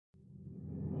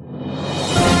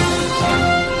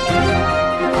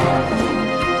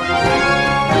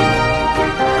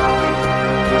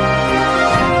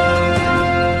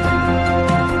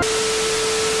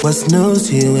What's news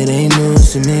to you? It ain't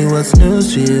news to me. What's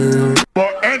news to you?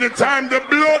 But anytime the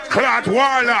blood clot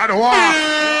warlord walk,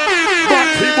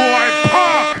 Batty boy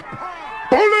pop,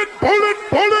 bullet.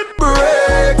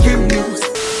 Breaking news.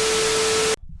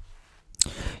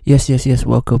 Yes.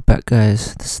 Welcome back,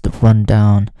 guys. This is the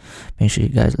rundown. Make sure you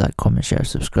guys like, comment, share,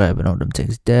 subscribe, and all them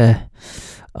things there.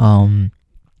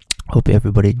 Hope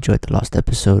everybody enjoyed the last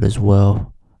episode as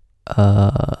well.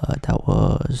 That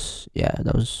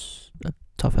was a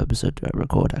tough episode to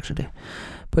record, actually,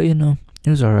 but it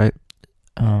was alright.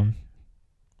 I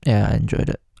enjoyed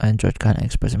it. I enjoyed kind of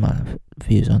expressing my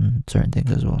views on certain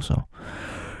things as well. So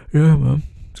yeah, man,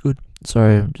 it's good.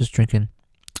 Sorry, I'm just drinking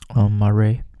my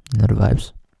Ray. The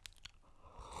vibes.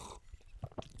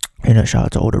 Shout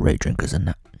out to all the Ray drinkers and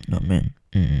that. You know what I mean?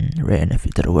 Ray and Effie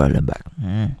to the world and back.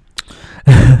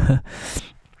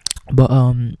 But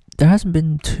there hasn't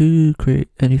been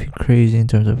anything crazy in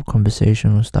terms of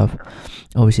conversational stuff.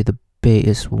 Obviously, the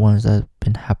biggest ones that have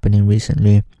been happening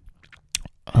recently.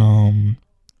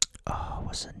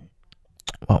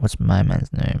 What's my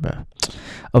man's name, bro?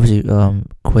 Obviously,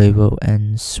 Quavo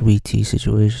and Sweetie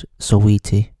situation.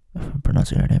 Saweetie, if I'm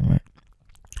pronouncing her name right.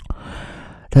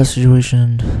 That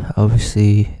situation,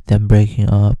 obviously, them breaking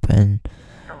up and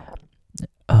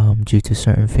due to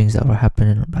certain things that were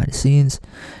happening behind the scenes,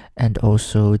 and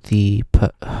also I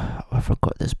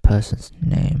forgot this person's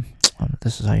name.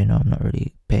 This is how you know I'm not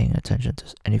really paying attention to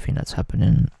anything that's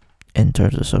happening in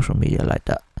terms of social media like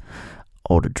that.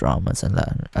 All the dramas and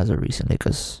that as of recently,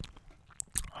 because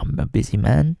I'm a busy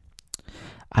man.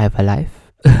 I have a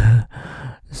life.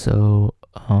 So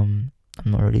I'm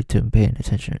not really paying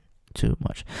attention too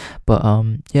much. But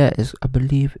I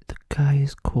believe the guy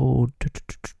is called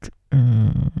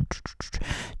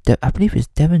I believe it's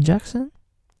Devin Jackson.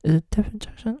 Is it Devin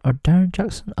Jackson or Darren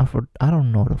Jackson? I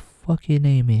don't know the fucking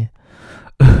name here.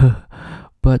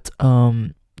 But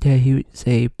he's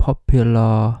a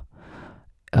popular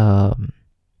a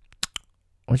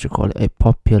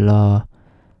popular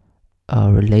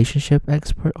relationship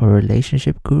expert or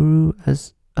relationship guru,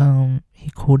 as he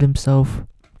called himself.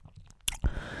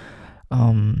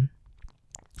 And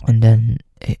then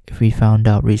we found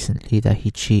out recently that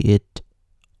he cheated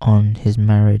on his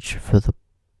marriage for the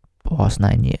past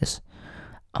 9 years,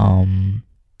 and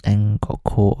got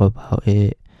caught about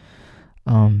it.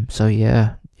 So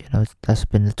yeah, that's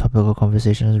been the topic of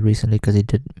conversations recently, because he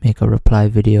did make a reply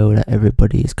video that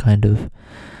everybody is kind of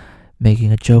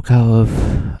making a joke out of.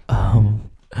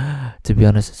 To be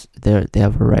honest, they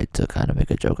have a right to kind of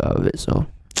make a joke out of it. So,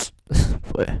 it's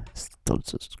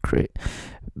create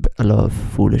a lot of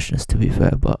foolishness, to be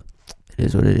fair, but it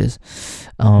is what it is.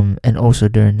 And also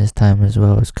during this time as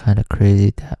well, it's kind of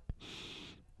crazy that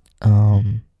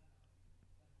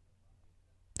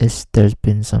there's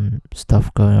been some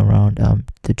stuff going around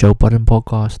the Joe Budden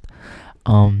podcast.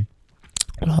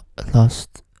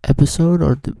 Last episode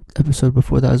or the episode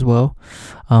before that as well,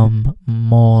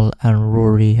 Mal and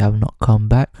Rory have not come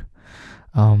back.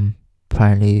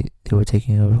 Apparently they were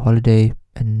taking a holiday,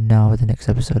 and now the next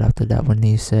episode after that,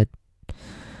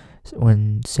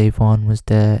 when Savon was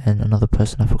there and another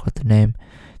person, I forgot the name,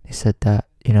 they said that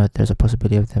there's a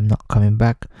possibility of them not coming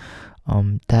back.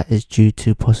 That is due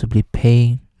to possibly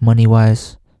paying money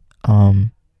wise.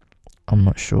 I'm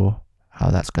not sure how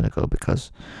that's gonna go,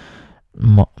 because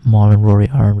Mal and Rory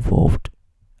are involved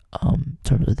in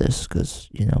terms of this, because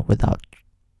without,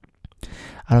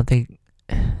 I don't think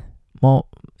Mal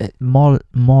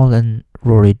and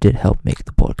Rory did help make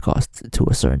the podcast to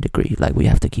a certain degree. Like, we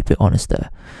have to keep it honest there.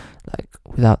 Like,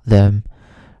 without them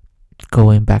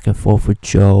going back and forth with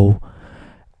Joe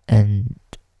and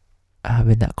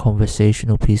having that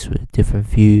conversational piece with different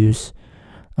views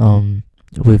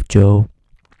with Joe,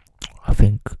 I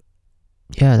think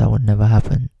that would never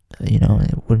happen. It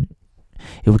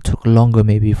would take longer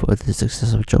maybe for the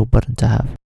success of Joe Budden to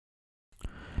have.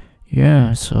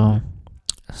 So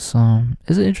it's an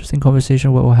interesting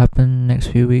conversation what will happen next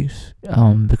few weeks,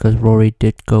 because Rory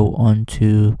did go on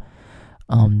to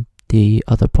the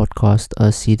other podcast,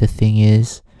 See the Thing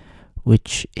Is,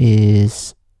 which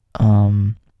is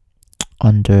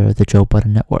under the Joe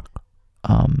Budden network,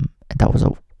 and that was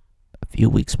a few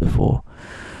weeks before.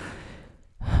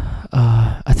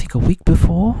 I think a week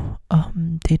before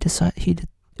they decided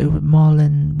Mal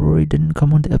and Rory didn't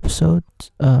come on the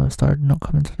episodes, started not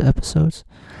coming to the episodes.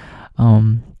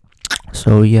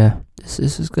 So yeah, this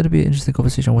is going to be an interesting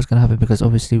conversation. What's going to happen, because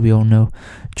obviously we all know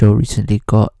Joe recently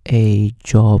got a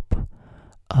job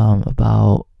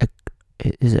about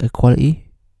is it equality,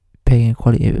 paying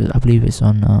equality. I believe it's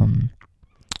on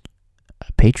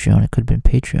Patreon. It could have been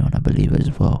Patreon, I believe,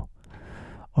 as well,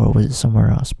 or was it somewhere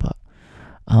else? But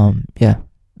Yeah.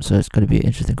 So it's gonna be an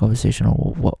interesting conversation on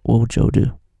what will Joe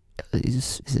do.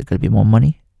 Is it gonna be more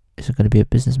money? Is it gonna be a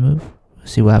business move? We'll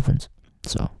see what happens.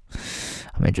 So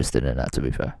I'm interested in that, to be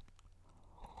fair.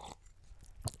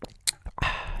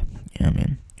 Yeah, I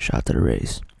mean, shout out to the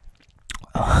Rays.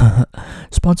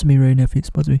 Sponsor me, Ray Nephew.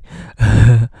 Sponsor me.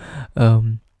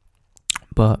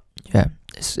 But yeah,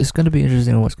 it's gonna be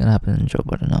interesting what's gonna happen in Joe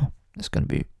Budden now. It's gonna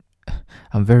be.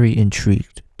 I'm very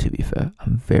intrigued. To be fair,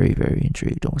 I'm very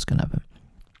intrigued on what's gonna happen.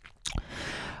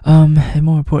 And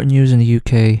more important news in the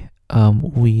UK.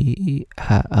 We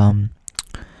in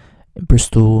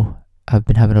Bristol have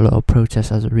been having a lot of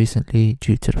protests as of recently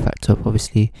due to the fact of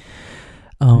obviously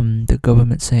the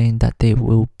government saying that they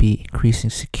will be increasing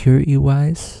security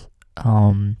wise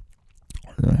in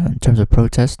terms of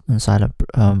protest inside of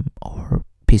or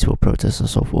peaceful protests and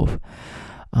so forth.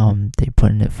 They're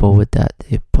putting it forward that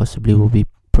they possibly will be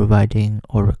providing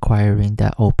or requiring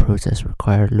that all protests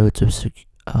require loads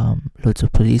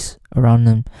of police around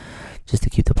them just to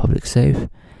keep the public safe.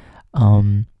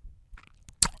 And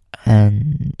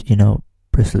you know,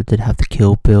 Bristol did have the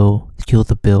kill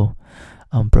the bill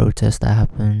protest that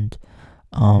happened.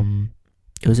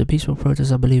 It was a peaceful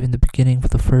protest, I believe, in the beginning for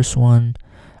the first one,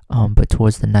 but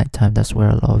towards the nighttime, that's where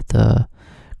a lot of the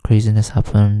craziness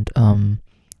happened.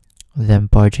 Them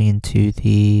barging into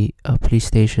the police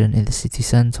station in the city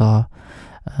centre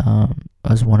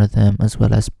as one of them, as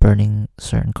well as burning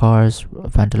certain cars,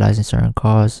 vandalizing certain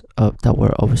cars that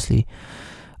were obviously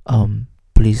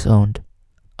police owned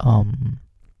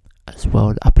as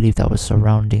well. I believe that was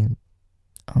surrounding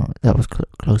that was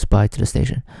close by to the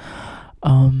station,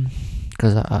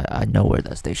 because I know where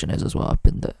that station is as well. I've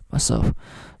been there myself,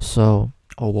 so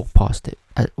or walked past it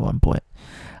at one point.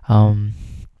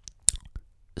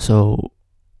 So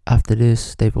after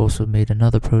this, they've also made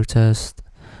another protest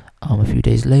a few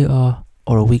days later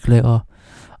or a week later,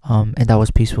 and that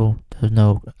was peaceful. There was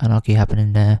no anarchy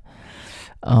happening there.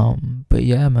 But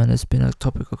yeah, man, it's been a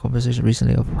topic of conversation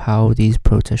recently of how these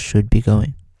protests should be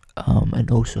going,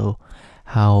 and also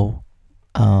how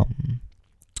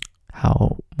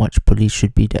much police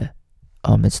should be there.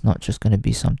 It's not just going to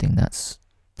be something that's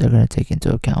they're going to take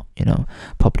into account. You know,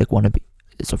 public want to be.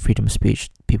 It's a freedom of speech.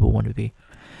 People want to be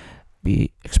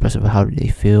expressive of how they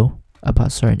feel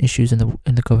about certain issues in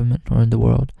the government or in the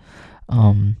world.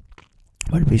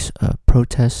 Whether it be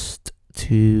protest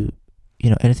to, you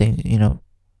know, anything, you know,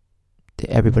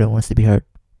 everybody wants to be heard,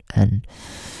 and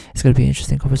it's going to be an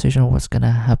interesting conversation on what's going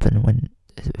to happen when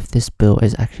if this bill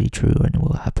is actually true and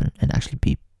will happen and actually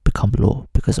become law,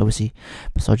 because obviously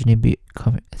misogyny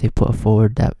they put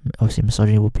forward that obviously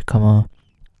misogyny will become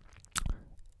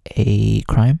a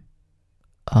crime.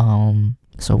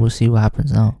 So we'll see what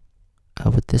happens now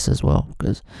with this as well,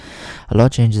 because a lot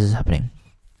of changes is happening,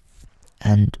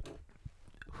 and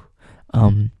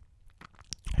a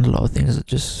lot of things it's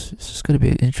just going to be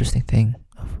an interesting thing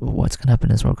of what's going to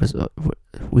happen as well, because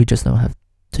we just don't have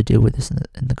to deal with this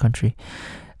in the country.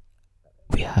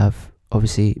 We have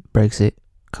obviously Brexit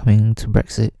coming to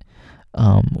Brexit.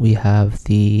 We have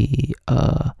the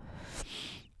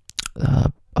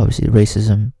obviously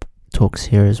racism talks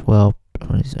here as well,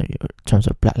 in terms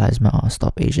of Black Lives Matter,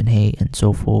 Stop Asian Hate, and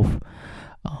so forth.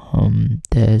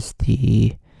 There's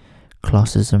the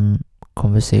classism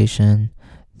conversation.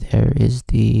 There is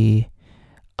the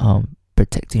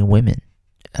protecting women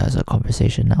as a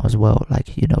conversation now as well,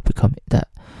 like, you know, becoming that,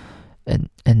 and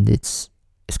it's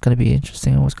going to be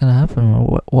interesting what's going to happen.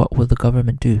 What will the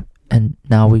government do? And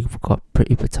now we've got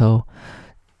Priti Patel,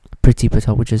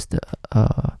 which is the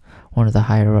one of the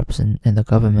higher ups in the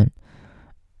government,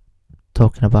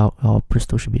 talking about, oh,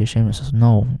 Bristol should be ashamed. Says,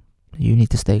 no, you need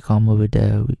to stay calm over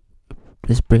there.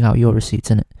 Let's bring out your receipts,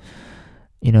 innit?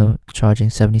 You know, charging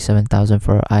 77,000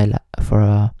 for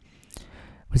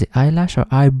was it eyelash or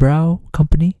eyebrow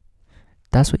company?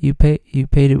 That's what you pay. You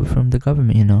paid it from the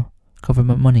government, you know,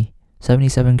 government money.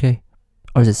 77k,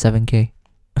 or is it 7k?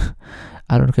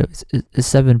 I don't know. It's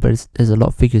 7, but there's a lot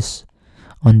of figures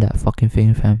on that fucking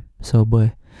thing, fam. So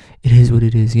boy, it is what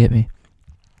it is. You get me?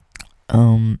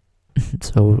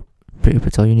 So Priti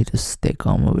Patel, you need to stay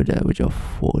calm over there with your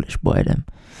foolish boy, them.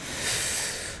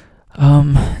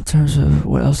 In terms of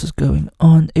what else is going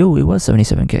on, it was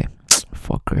 77k.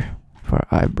 Fucker for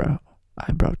eyebrow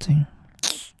thing,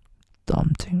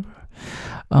 dumb thing,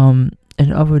 bro.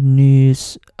 In other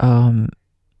news, a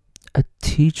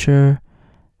teacher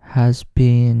has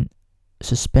been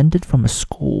suspended from a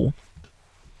school.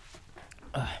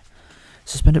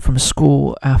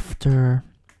 After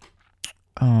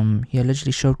he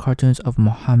allegedly showed cartoons of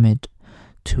Muhammad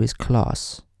to his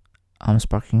class,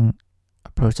 sparking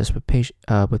a protest with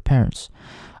parents.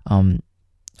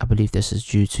 I believe this is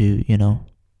due to,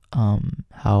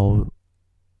 how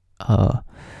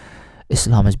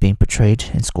Islam is being portrayed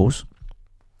in schools.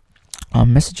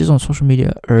 Messages on social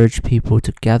media urge people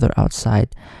to gather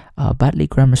outside Batley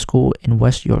Grammar School in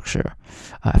West Yorkshire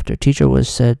after a teacher was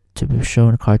said to be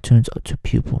showing cartoons to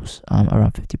pupils.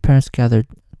 Around 50 parents gathered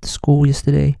at the school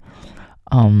yesterday.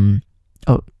 At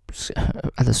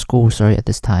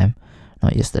this time,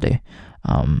 not yesterday.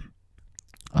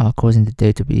 Causing the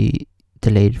day to be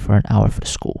delayed for an hour for the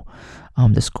school.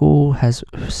 The school has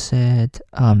said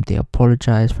they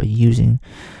apologize for using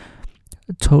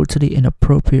a totally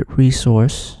inappropriate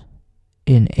resource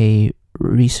in a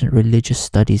recent religious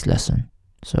studies lesson.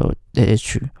 So it is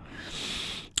true.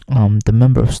 The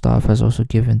member of staff has also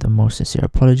given the most sincere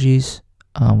apologies.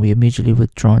 We immediately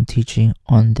withdrawn teaching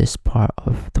on this part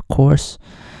of the course.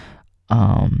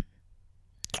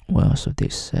 What else have they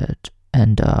said?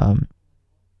 And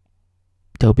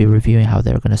they'll be reviewing how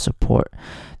they're going to support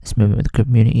this movement with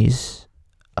communities,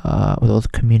 with all the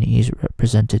communities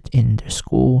represented in their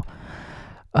school.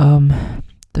 The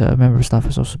member of staff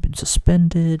has also been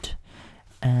suspended,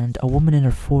 and a woman in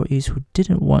her 40s who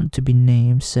didn't want to be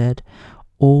named said,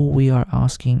 "All we are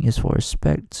asking is for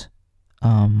respect.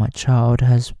 My child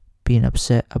has been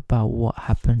upset about what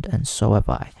happened, and so have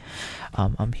I.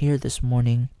 I'm here this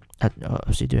morning."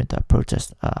 Obviously during that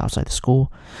protest outside the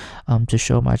school, to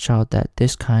show my child that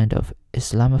this kind of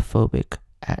Islamophobic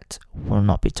act will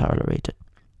not be tolerated.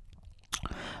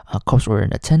 Cops were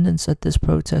in attendance at this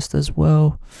protest as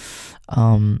well.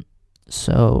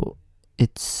 So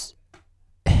it's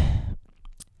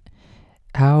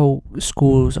how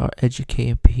schools are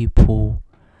educating people,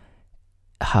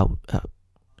 how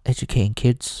educating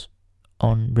kids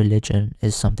on religion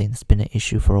is something that's been an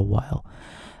issue for a while.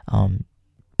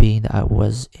 Being that I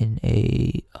was in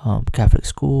a Catholic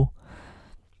school,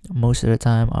 most of the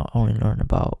time I only learn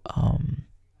about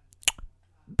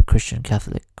Christian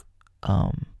Catholic.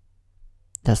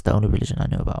 That's the only religion I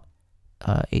know about.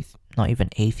 Not even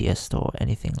atheist or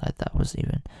anything like that was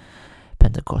even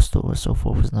Pentecostal or so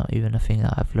forth was not even a thing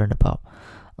that I've learned about.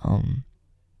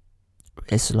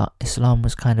 Islam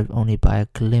was kind of only by a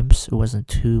glimpse. It wasn't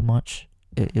too much.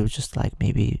 It was just like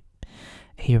maybe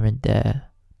here and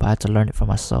there. But I had to learn it for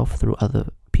myself through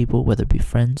other people, whether it be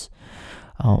friends,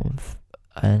 and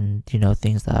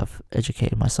things that I've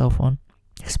educated myself on,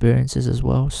 experiences as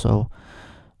well. So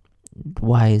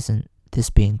why isn't this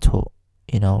being taught?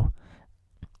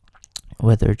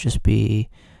 Whether it just be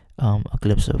a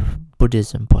glimpse of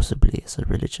Buddhism possibly as a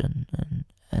religion,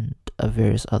 and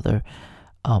various other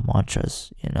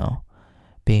mantras.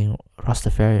 Being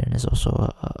Rastafarian is also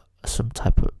some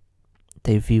type of,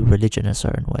 they view religion a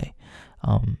certain way.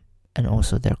 And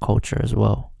also their culture as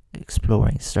well,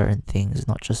 exploring certain things,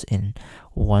 not just in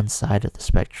one side of the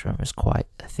spectrum, is quite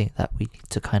a thing that we need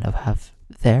to kind of have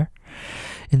there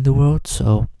in the world.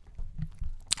 So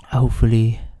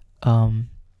hopefully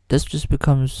this just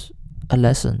becomes a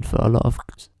lesson for a lot of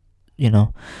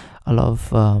not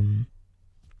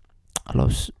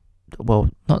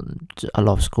a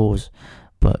lot of schools,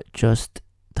 but just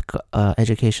the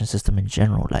education system in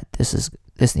general. Like this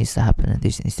needs to happen, and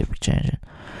this needs to be changing.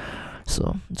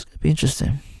 So it's gonna be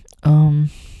interesting.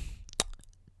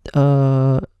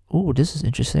 This is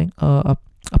interesting. A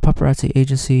paparazzi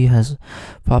agency has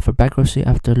filed for bankruptcy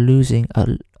after losing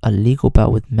a legal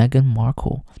bout with Meghan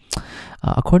Markle.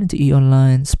 According to E!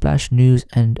 Online, Splash News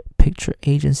and Picture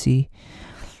Agency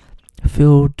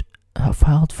filed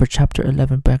for Chapter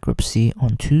 11 bankruptcy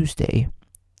on Tuesday,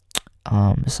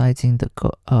 citing the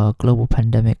global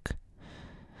pandemic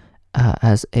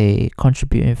as a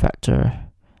contributing factor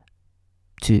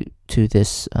to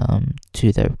this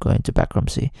to their going to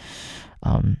bankruptcy,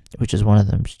 which is one of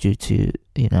them due to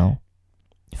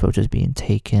photos being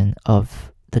taken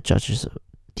of the Duchess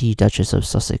of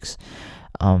Sussex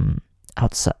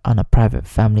outside on a private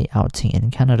family outing in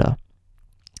Canada,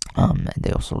 and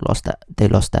they also lost that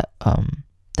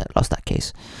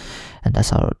case, and that's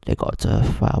how they got to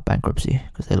file bankruptcy,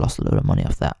 because they lost a load of money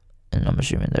off that, and I'm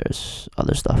assuming there's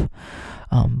other stuff.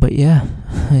 But yeah,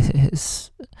 it's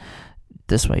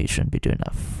this way. You shouldn't be doing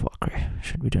that fuckery.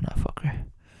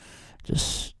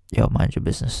 Just mind your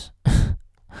business.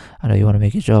 I know you want to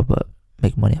make your job, but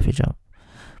make money off your job.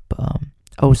 But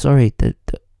sorry, the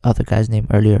other guy's name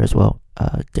earlier as well,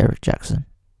 Derek Jackson.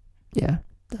 Yeah,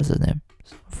 that's his name.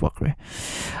 Fuckery.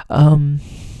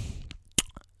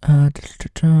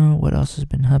 What else has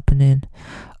been happening?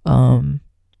 There's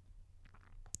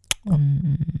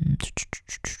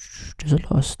a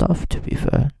lot of stuff, to be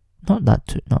fair.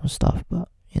 Not stuff, but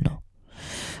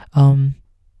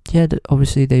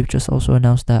obviously they've just also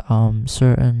announced that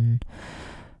certain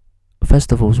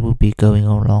festivals will be going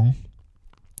along.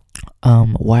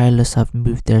 Wireless have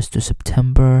moved theirs to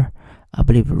September. I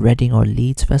believe Reading or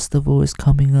Leeds Festival is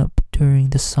coming up during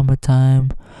the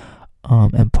summertime.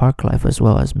 And Parklife as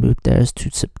well has moved theirs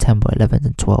to September 11th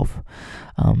and 12th.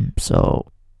 So,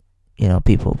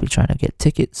 people will be trying to get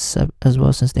tickets as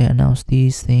well since they announced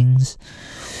these things.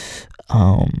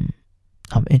 I'm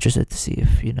interested to see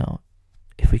if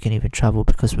we can even travel,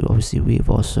 because we've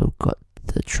also got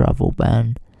the travel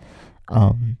ban.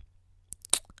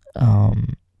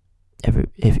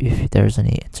 If there's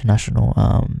any international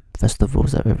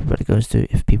festivals that everybody goes to,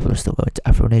 if people are still going to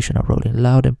Afro Nation or Rolling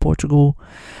Loud in Portugal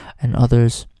and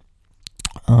others,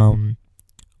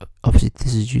 obviously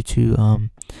this is due to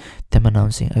them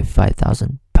announcing a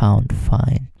 £5,000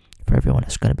 fine for everyone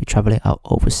that's going to be traveling out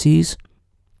overseas.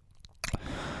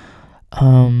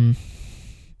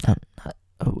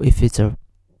 If it's a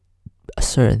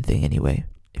certain thing anyway,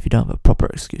 if you don't have a proper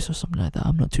excuse or something like that,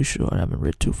 I'm not too sure. I haven't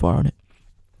read too far on it.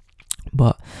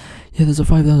 But yeah, there's a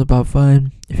 £5,000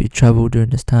 fine if you travel during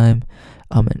this time.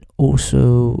 And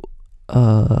also,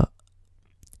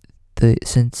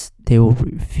 since they will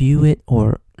review it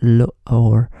or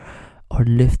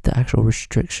lift the actual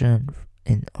restriction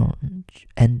on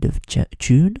end of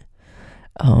June.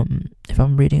 If I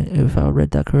read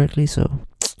that correctly. So,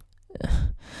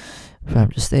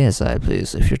 fam, just stay inside,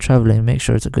 please. If you're traveling, make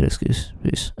sure it's a good excuse,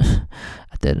 please.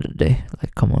 At the end of the day,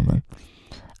 come on,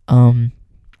 man.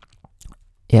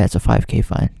 Yeah, it's a 5k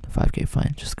fine. 5k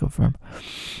fine, just to confirm.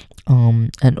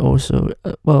 And also,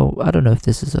 I don't know if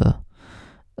this is a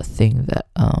thing that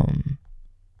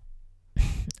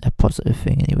a positive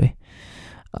thing anyway.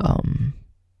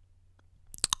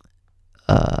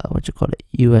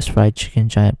 US fried chicken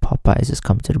giant Popeyes is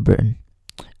coming to Britain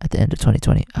at the end of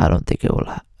 2020. I don't think that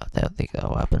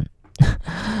will happen.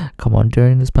 Come on,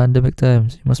 during this pandemic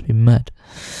times, you must be mad.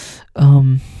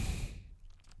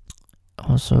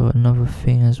 Also, another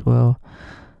thing as well.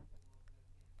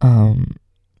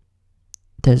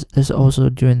 There's also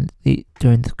during the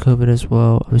COVID as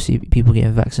well. Obviously, people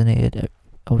getting vaccinated.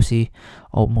 Obviously,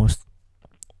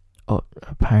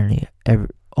 apparently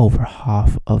over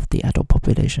half of the adult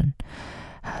population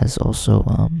has also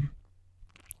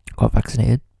got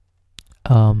vaccinated.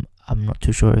 I'm not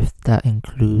too sure if that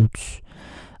includes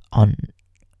in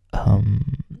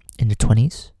the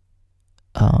 20s.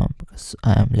 Because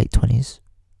I am late 20s,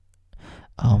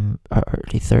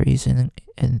 early 30s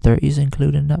and 30s,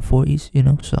 including that 40s,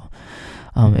 so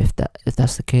if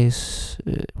that's the case,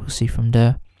 we'll see from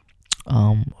there.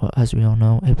 As we all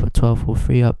know, April 12th will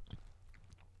free up,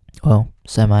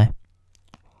 semi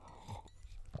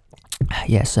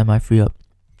free up,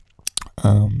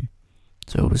 so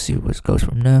we'll see what goes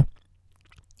from there.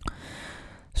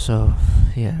 So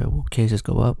yeah, will cases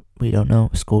go up? We don't know.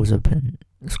 Schools are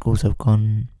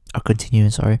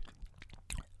continuing,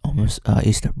 almost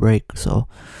Easter break, so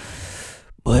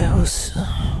we'll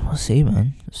see,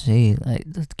 man. See,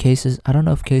 the cases, I don't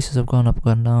know if cases have gone up,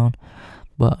 gone down,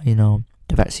 but the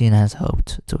vaccine has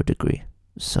helped to a degree.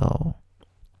 So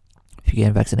if you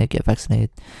get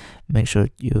vaccinated, make sure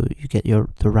you get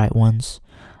the right ones.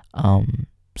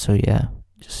 So yeah,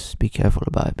 just be careful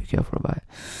about it.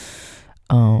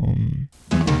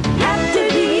 After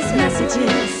these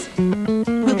messages,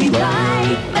 we'll be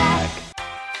right back.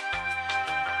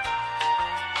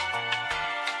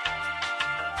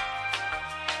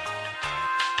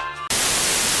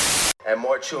 And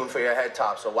more tune for your head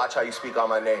top, so watch how you speak on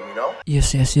my name,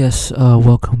 Yes.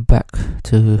 Welcome back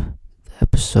to the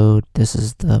episode. This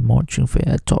is the More Tune for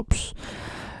Your Head Tops.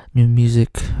 New music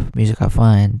I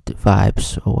find,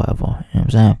 vibes or whatever, you know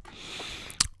what I'm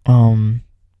saying?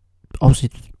 Obviously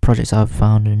projects I've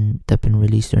found and they've been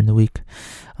released during the week.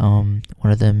 One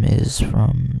of them is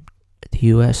from the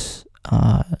US,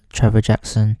 Trevor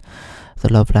Jackson,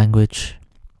 The Love Language.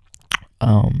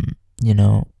 10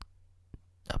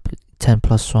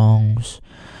 plus songs,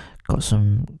 got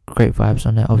some great vibes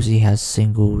on there. Obviously he has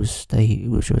singles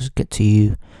which was Get to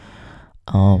You,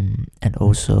 and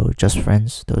also Just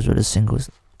Friends. Those were the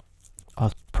singles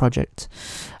of the project.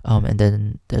 And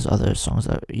then there's other songs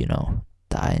that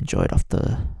that I enjoyed off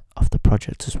the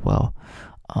project as well.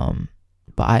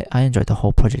 But I enjoyed the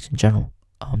whole project in general.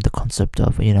 The concept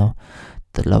of the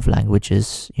love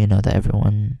languages, that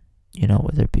everyone,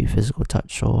 whether it be physical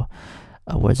touch or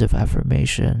words of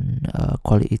affirmation,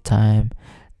 quality time,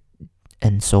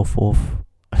 and so forth,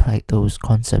 like those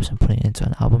concepts, and putting it into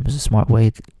an album is a smart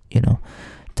way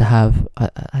to have.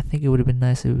 I think it would have been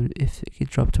nice if it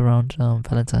dropped around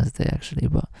Valentine's Day actually,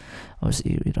 but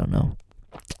obviously we don't know.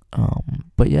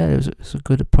 But yeah, it was a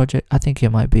good project. I think it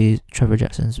might be Trevor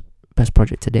Jackson's best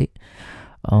project to date.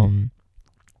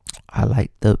 I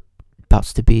like the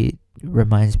Bouts to Be.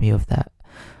 Reminds me of that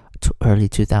early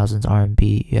 2000s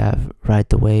R&B. You have Ride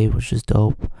the Wave, which is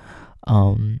dope.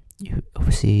 You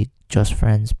obviously Just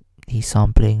Friends. He's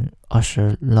sampling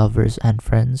Usher, Lovers and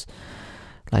Friends.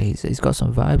 Like he's got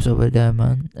some vibes over there,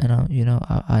 man. And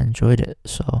I enjoyed it.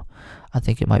 So I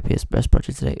think it might be his best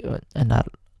project today. And I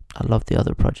love the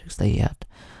other projects that he had.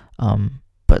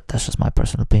 But that's just my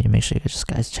personal opinion. Make sure you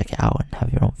guys check it out and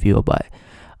have your own view about it.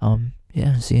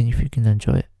 Seeing if you can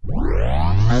enjoy it.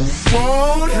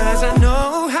 Cause I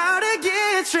know how to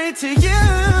get straight to you.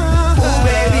 Oh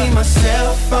baby, my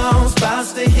cell phone's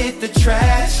bounce to hit the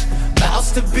trash.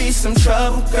 Bounce to be some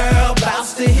trouble, girl.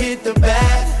 Bounce to hit the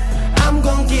bag. I'm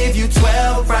gonna give you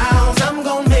 12 rounds. I'm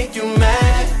gonna make you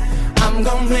mad. I'm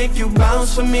gonna make you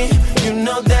bounce for me. You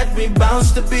know that we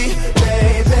bounce to be,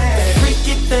 baby.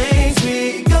 Freaky things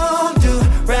we gon' do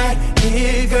right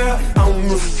here, girl, on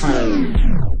the phone.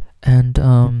 And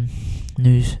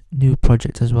new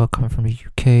project as well coming from the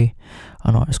UK.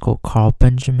 An artist called Carl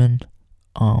Benjamin.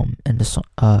 And the song,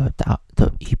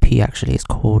 the EP actually is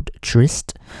called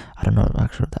Tryst. I don't know the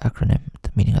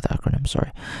meaning of the acronym.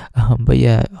 Sorry, but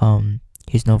yeah,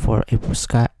 he's known for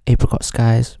Apricot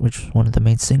Skies, which was one of the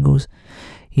main singles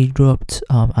he dropped.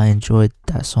 I enjoyed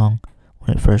that song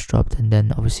when it first dropped, and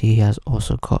then obviously he has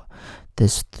also got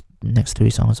this next 3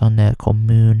 songs on there called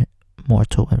Moon,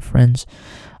 Mortal, and Friends.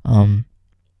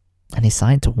 And he's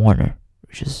signed to Warner,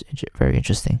 which is very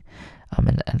interesting.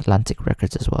 And Atlantic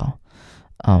Records as well.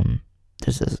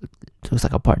 Looks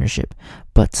like a partnership,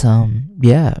 but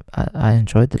I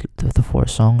enjoyed the 4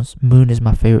 songs. Moon is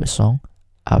my favorite song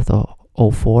out of the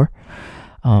all 4.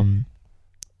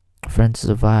 Friends is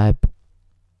a vibe.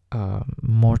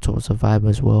 Mortal is a vibe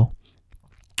as well.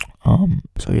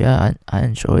 So yeah, I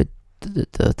enjoyed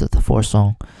the 4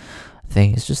 song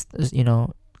thing. It's just, a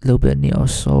little bit of neo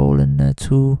soul in there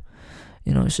too.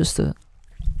 It's just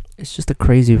a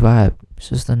crazy vibe. It's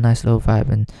just a nice little vibe,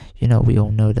 and we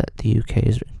all know that the UK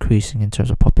is increasing in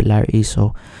terms of popularity.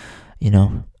 So, we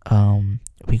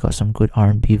got some good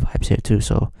R&B vibes here too.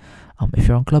 So, if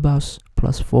you're on Clubhouse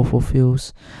plus 44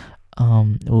 Feels,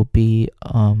 it will be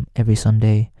every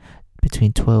Sunday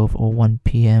between 12 or 1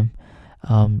 p.m.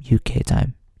 UK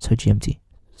time, so GMT.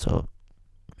 So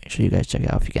make sure you guys check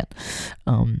it out if you can.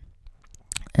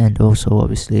 And also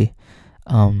obviously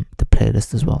the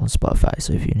playlist as well on Spotify,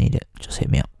 so if you need it, just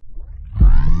hit me up.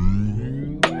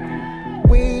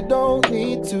 We don't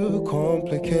need to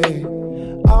complicate.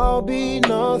 I'll be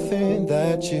nothing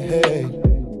that you hate.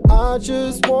 I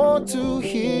just want to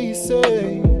hear you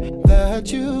say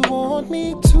that you want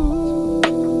me to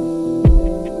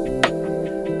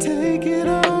take it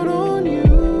out on you.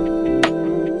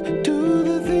 Do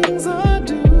the things I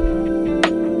do,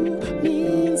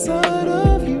 me inside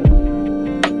of you.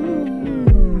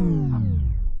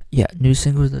 Yeah, new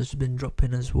singles that's been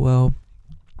dropping as well.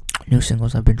 New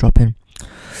singles I've been dropping.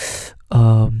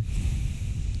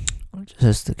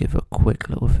 Just to give a quick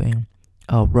little thing.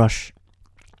 Rush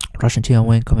and Tion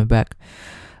Wayne coming back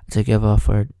together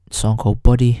for a song called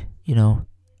Body.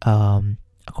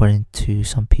 According to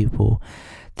some people,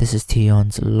 this is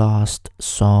Tion's last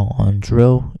song on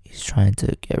Drill. He's trying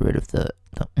to get rid of the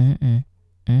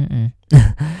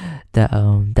that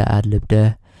ad lib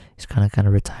there. He's kind of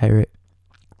retire it.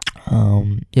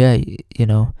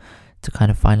 To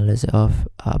kind of finalize it off.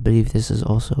 I believe this is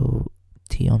also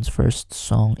Tion's first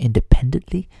song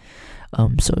independently.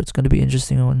 So it's going to be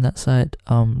interesting on that side.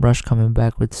 Rush coming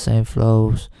back with the same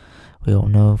flows. We all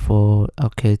know for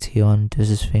Tion does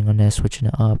his thing on there, switching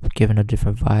it up, giving a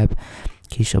different vibe.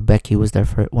 Keisha Becky was there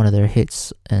for one of their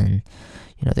hits, and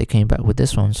they came back with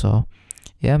this one. So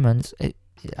yeah, man,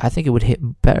 I think it would hit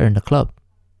better in the club.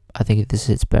 I think if this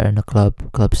hits better in the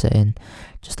club setting,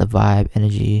 just the vibe,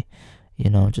 energy,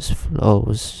 just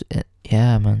flows.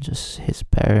 Yeah, man, just hits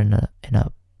better in a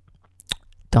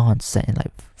dance setting,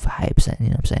 like vibe setting.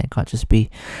 You know what I'm saying? Can't just be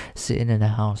sitting in a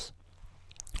house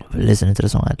listening to the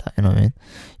song like that. You know what I mean?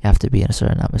 You have to be in a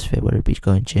certain atmosphere, whether it be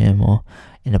going gym or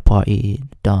in a party,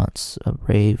 dance, a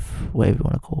rave, whatever you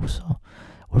want to call. So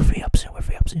we're free up soon.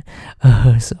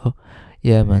 So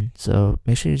yeah, man. So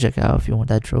make sure you check it out if you want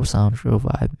that drill sound, drill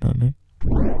vibe. You know what I mean?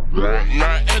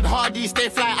 Ed Hardy, stay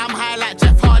fly, I'm high like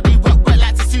Jeff Hardy. Work wet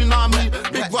like a tsunami.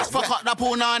 Big Ross, fuck up the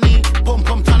pool nanny. Boom,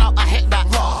 turn up, I hit that.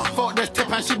 Fuck this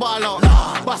tip and she ball out.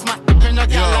 Bust my in the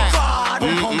girl like.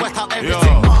 Boom, wet up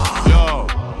everything. Yo,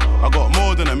 I got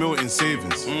more than $1 million in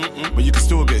savings, but you can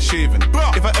still get shaven.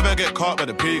 If I ever get caught by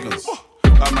the pagans,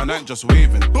 like my night just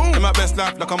waving. In my best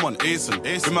life, like I'm on Asen.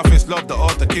 With my face, love the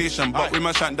altercation, but with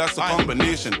my shank, that's a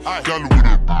combination.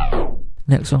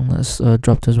 Next song that's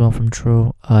dropped as well from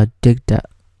Trill, Dig That.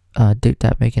 Dig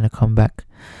That making a comeback.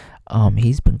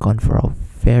 He's been gone for a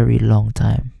very long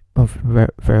time, a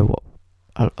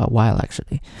while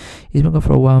actually. He's been gone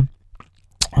for a while.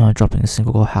 Dropping a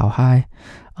single called How High.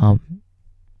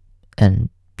 And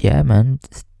yeah, man,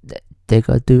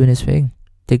 Digga doing his thing.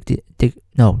 Dig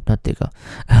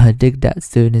That's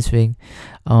doing his thing.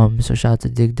 So shout out to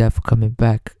Dig That for coming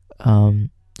back.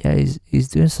 Yeah, he's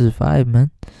doing his vibe,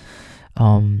 man.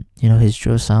 His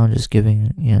drill sound just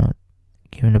giving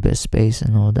a bit of space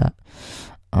and all that.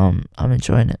 I'm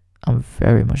enjoying it. I'm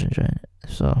very much enjoying it.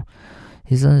 So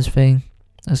he's done his thing.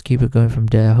 Let's keep it going from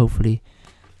there. Hopefully,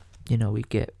 we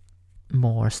get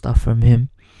more stuff from him.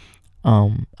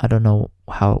 I don't know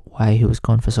why he was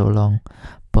gone for so long,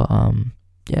 but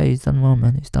yeah, he's done well,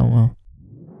 man. He's done well.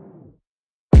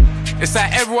 It's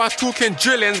like everyone's talking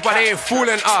drillings, but they ain't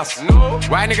fooling us. No.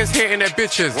 Why niggas hating their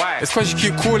bitches? Why? It's cause you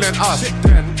keep calling us.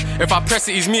 If I press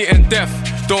it, he's meeting death.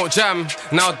 Don't jam,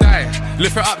 now die.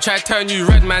 Lift it up, try to turn you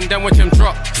red, man, then watch him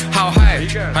drop. How high?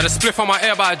 Had a spliff on my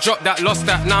ear, but I dropped that, lost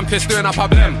that. Now I'm pissed doing a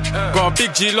problem. Got a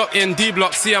big G lock in D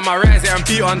block, see on my rise and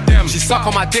beat on them. She suck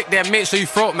on my dick, then make sure you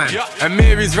throat, man. And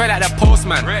Mary's red at the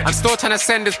postman. I'm still trying to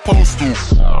send this post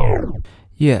off.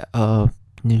 Yeah,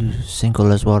 new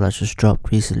single as well that just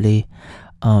dropped recently.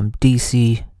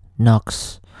 DC,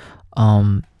 Nux,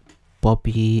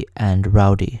 Bobby and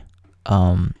Rowdy.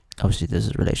 Obviously this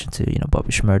is in relation to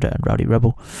Bobby Shmurda and Rowdy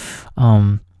Rebel.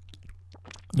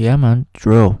 Yeah, man,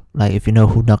 drill. Like, if you know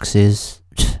who Nux is,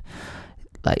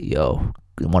 like, yo,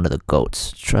 one of the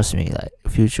goats. Trust me, like,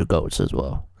 future goats as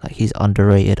well. Like, he's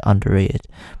underrated.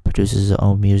 Produces his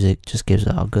own music, just gives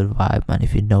out a good vibe, man.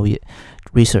 If you know it,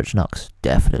 research Nux.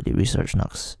 Definitely research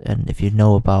Nux. And if you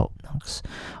know about Nux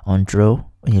on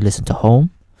drill, when you listen to Home,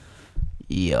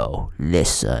 yo,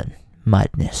 listen.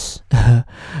 Madness.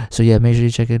 So yeah, make sure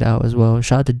you check it out as well.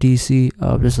 Shout out to DC.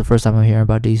 This is the first time I'm hearing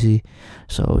about DC.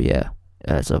 So yeah,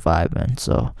 it's a vibe, man.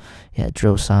 So yeah,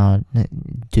 drill sound,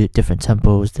 different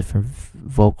tempos, different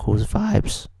vocals,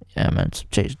 vibes. Yeah, man. So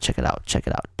check it out.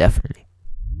 Definitely.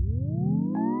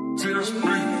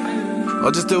 I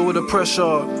just deal with the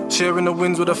pressure, sharing the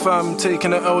wins with the fam,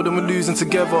 taking the L, then we're losing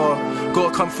together.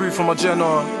 Gotta come through from my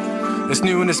Jenna. It's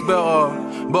new and it's better,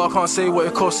 but I can't say what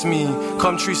it cost me.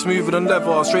 Country smoother than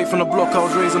leather, straight from the block I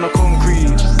was raised on the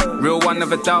concrete. Real one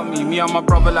never doubt me, me and my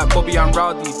brother like Bobby and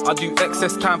Rowdy. I do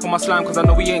excess time for my slime cause I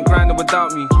know we ain't grinding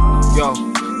without me. Yo,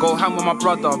 go ham with my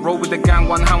brother, roll with the gang,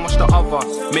 one hand wash the other,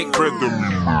 make bread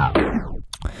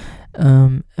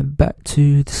back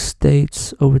to the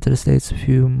States, over to the States, a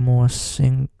few more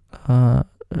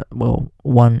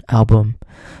one album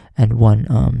and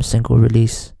one single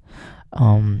release.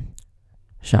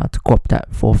 Shout out to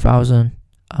Guap 4000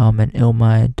 and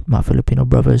Illmind, my Filipino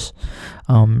brothers,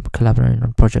 collaborating on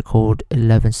a project called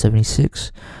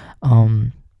 1176.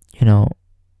 Them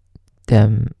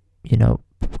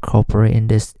incorporating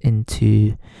this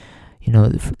into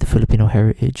the Filipino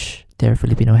heritage, their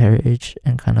Filipino heritage,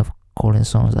 and kind of calling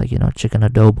songs like Chicken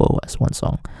Adobo as one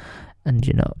song, and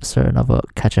certain other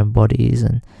Catching Bodies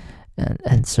and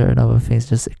certain other things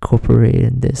just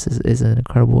incorporating this is an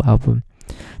incredible album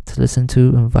to listen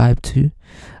to and vibe to.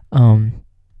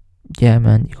 Yeah,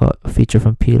 man, you got a feature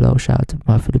from Pilo. Shout out to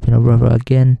my Filipino brother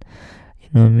again. You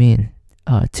know what I mean?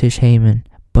 Tish Heyman,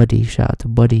 Buddy. Shout out to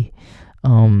Buddy.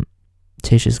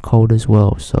 Tish is cold as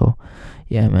well. So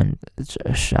yeah, man,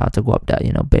 shout out to Guap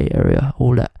that, Bay Area,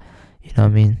 all that. You know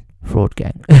what I mean? Fraud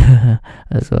Gang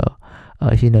as well.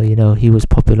 He was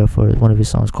popular for one of his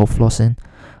songs called Flossin'.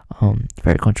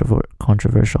 Very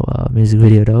controversial music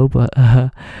video though, but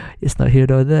it's not here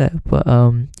nor there. But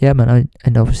yeah, man,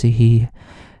 and obviously he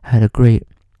had a great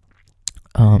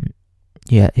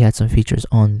he had some features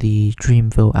on the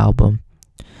Dreamville album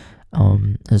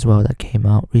as well that came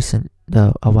out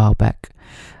a while back.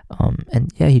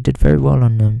 And yeah, he did very well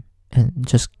on them and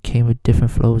just came with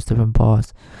different flows, different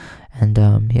bars, and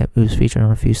he was featured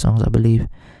on a few songs, I believe,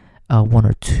 one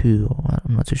or two,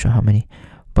 I'm not too sure how many.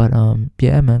 But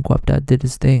yeah, man, Guap that did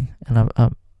his thing, and I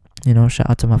shout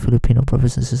out to my Filipino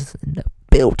brothers and sisters in the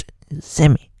building.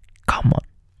 Zemi, come on.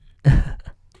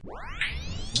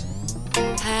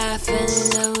 I fell in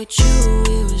love with you,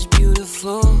 it was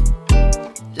beautiful.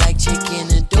 Like chicken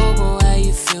adobo, how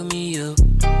you fill me up.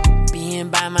 Being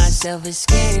by myself is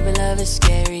scary, but love is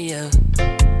scarier.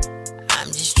 I'm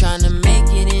just trying to make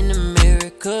it in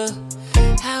America.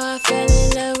 How I fell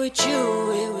in love with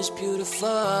you, it was beautiful.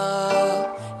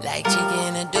 Like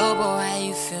chicken adobo, how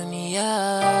you fill me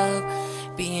up.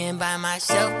 Being by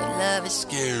myself, but love is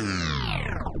scary.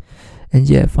 And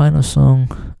yeah, final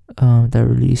song that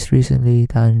released recently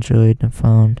that I enjoyed and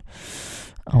found.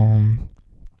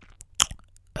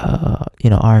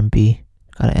 R&B.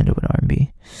 Gotta end it with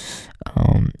R&B.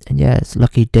 And yeah, it's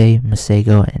Lucky Day,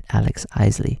 Masego, and Alex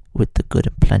Isley with the Good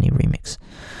and Plenty remix.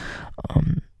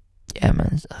 Yeah,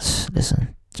 man.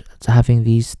 Listen, having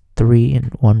these three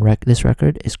in this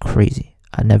record is crazy.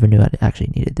 I never knew I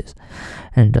actually needed this.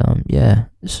 And yeah,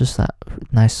 it's just that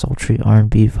nice sultry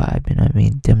R&B vibe. You know what I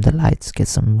mean? Dim the lights, get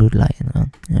some mood lighting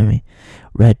on. You know what I mean?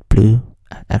 Red, blue.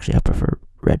 Actually, I prefer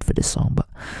red for this song, but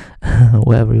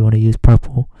whatever you want to use,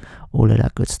 purple, all of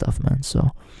that good stuff, man.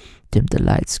 So dim the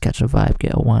lights, catch a vibe,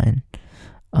 get a wine,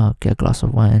 get a glass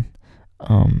of wine,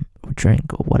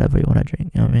 drink or whatever you want to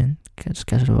drink. You know what I mean? Just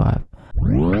catch the vibe.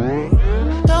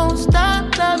 Don't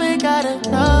stop loving, got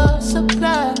enough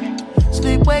supply.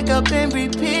 Sleep, wake up and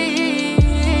repeat.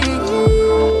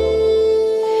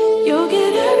 You'll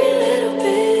get every little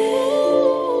bit.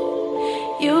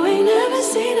 You ain't never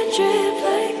seen a drip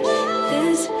like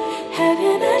this.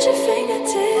 Heaven at your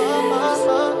fingertips.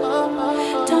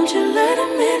 Don't you let a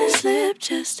minute slip.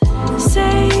 Just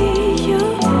say you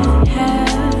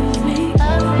have me.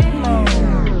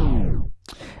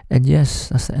 And yes,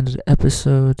 that's the end of the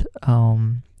episode.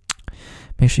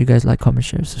 Make sure you guys like, comment,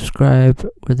 share, subscribe,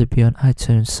 whether it be on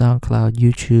iTunes, SoundCloud,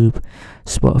 YouTube,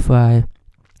 Spotify.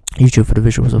 YouTube for the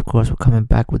visuals, of course. We're coming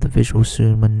back with the visuals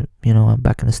soon when, I'm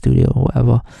back in the studio or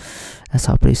whatever. That's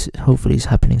hopefully it's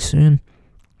happening soon.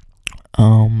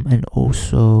 And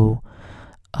also,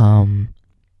 we're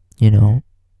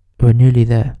nearly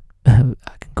there. I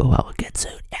can go out again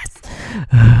soon, yes.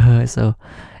 So,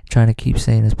 trying to keep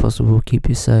sane as possible, keep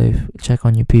you safe, check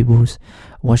on your peoples,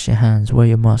 wash your hands, wear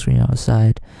your mask when you're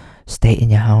outside, stay in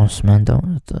your house, man.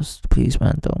 Please,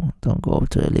 man, don't go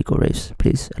to illegal raves,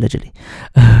 please, allegedly.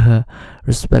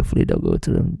 Respectfully, don't go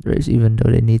to them raves, even though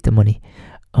they need the money.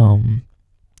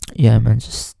 Yeah, man,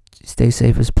 just stay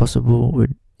safe as possible. We're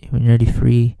nearly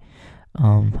free.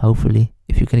 Hopefully,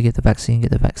 if you're gonna get the vaccine,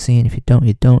 get the vaccine. If you don't,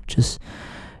 you don't. Just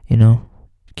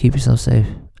keep yourself safe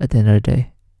at the end of the day.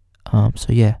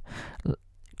 So yeah,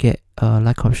 get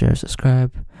like, comment, share,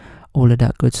 subscribe, all of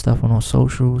that good stuff on all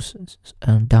socials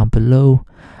and down below.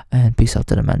 And peace out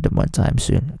to the man one time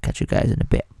soon. Catch you guys in a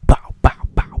bit.